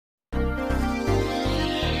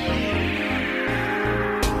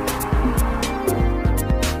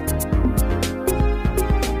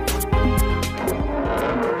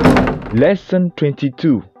Lesson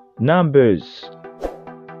 22, Numbers,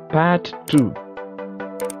 Part 2.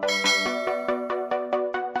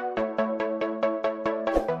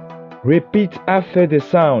 Repeat after the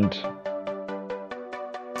sound.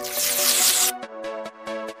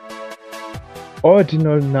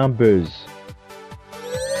 Ordinal numbers.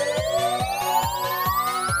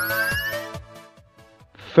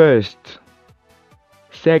 First,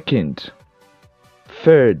 second,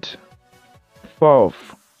 third,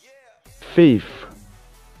 fourth, fifth,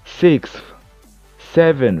 sixth,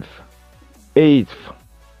 seventh, eighth,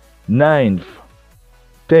 ninth,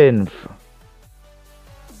 10th,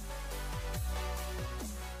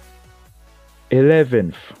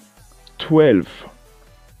 11th, 12th,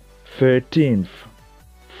 13th,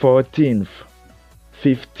 14th,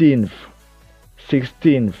 15th,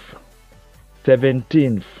 16th,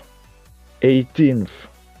 17th, 18th,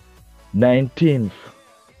 19th,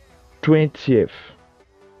 20th.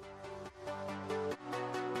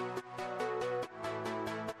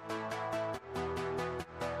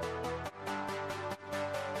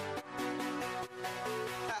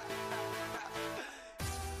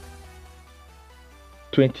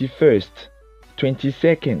 Twenty-first,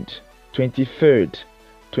 22nd, 23rd,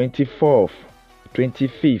 24th,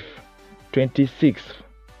 25th, 26th,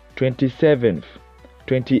 27th,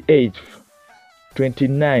 28th,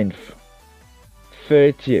 29th,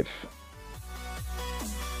 30th.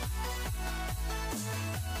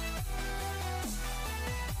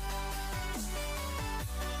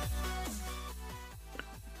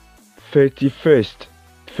 Thirty-first,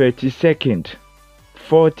 32nd,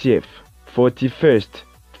 40th, 41st,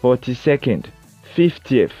 42nd,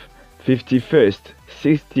 50th, 51st,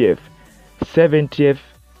 60th, 70th,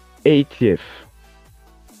 80th.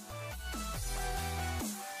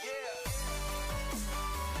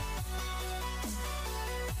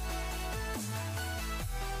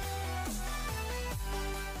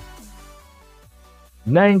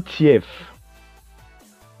 Ninetieth,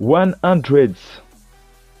 100th,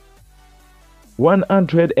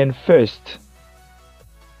 101st,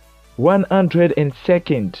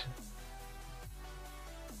 102nd,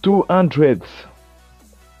 200th,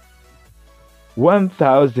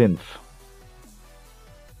 1000th,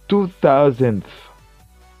 2000th,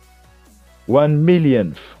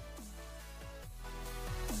 1,000,000th.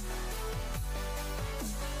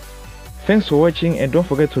 Thanks for watching, and don't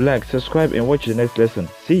forget to like, subscribe and watch the next lesson.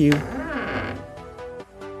 See you.